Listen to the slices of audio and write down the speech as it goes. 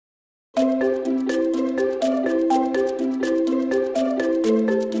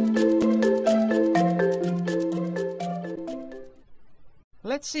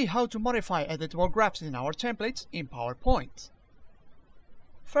Let's see how to modify editable graphs in our templates in PowerPoint.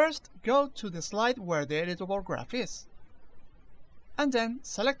 First, go to the slide where the editable graph is, and then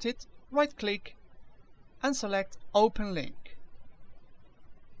select it, right-click, and select Open Link.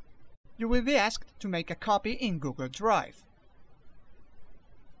 You will be asked to make a copy in Google Drive.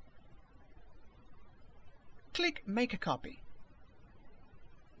 Click Make a Copy.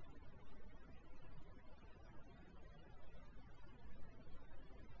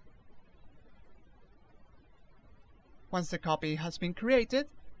 Once the copy has been created,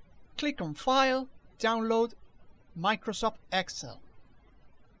 click on File, Download, Microsoft Excel.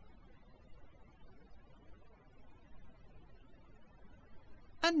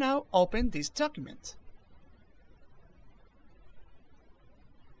 And now open this document.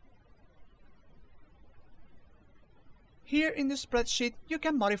 Here in the spreadsheet, you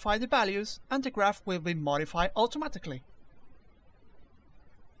can modify the values and the graph will be modified automatically.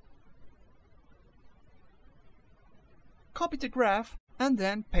 Copy the graph and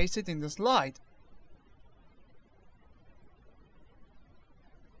then paste it in the slide.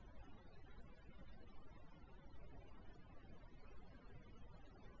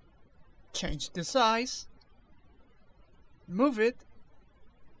 Change the size, move it,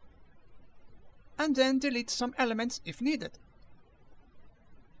 and then delete some elements if needed.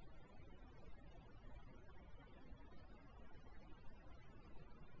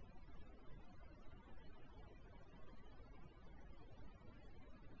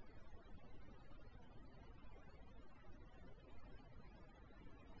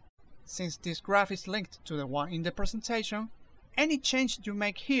 Since this graph is linked to the one in the presentation, any change you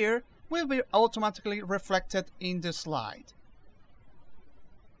make here will be automatically reflected in the slide.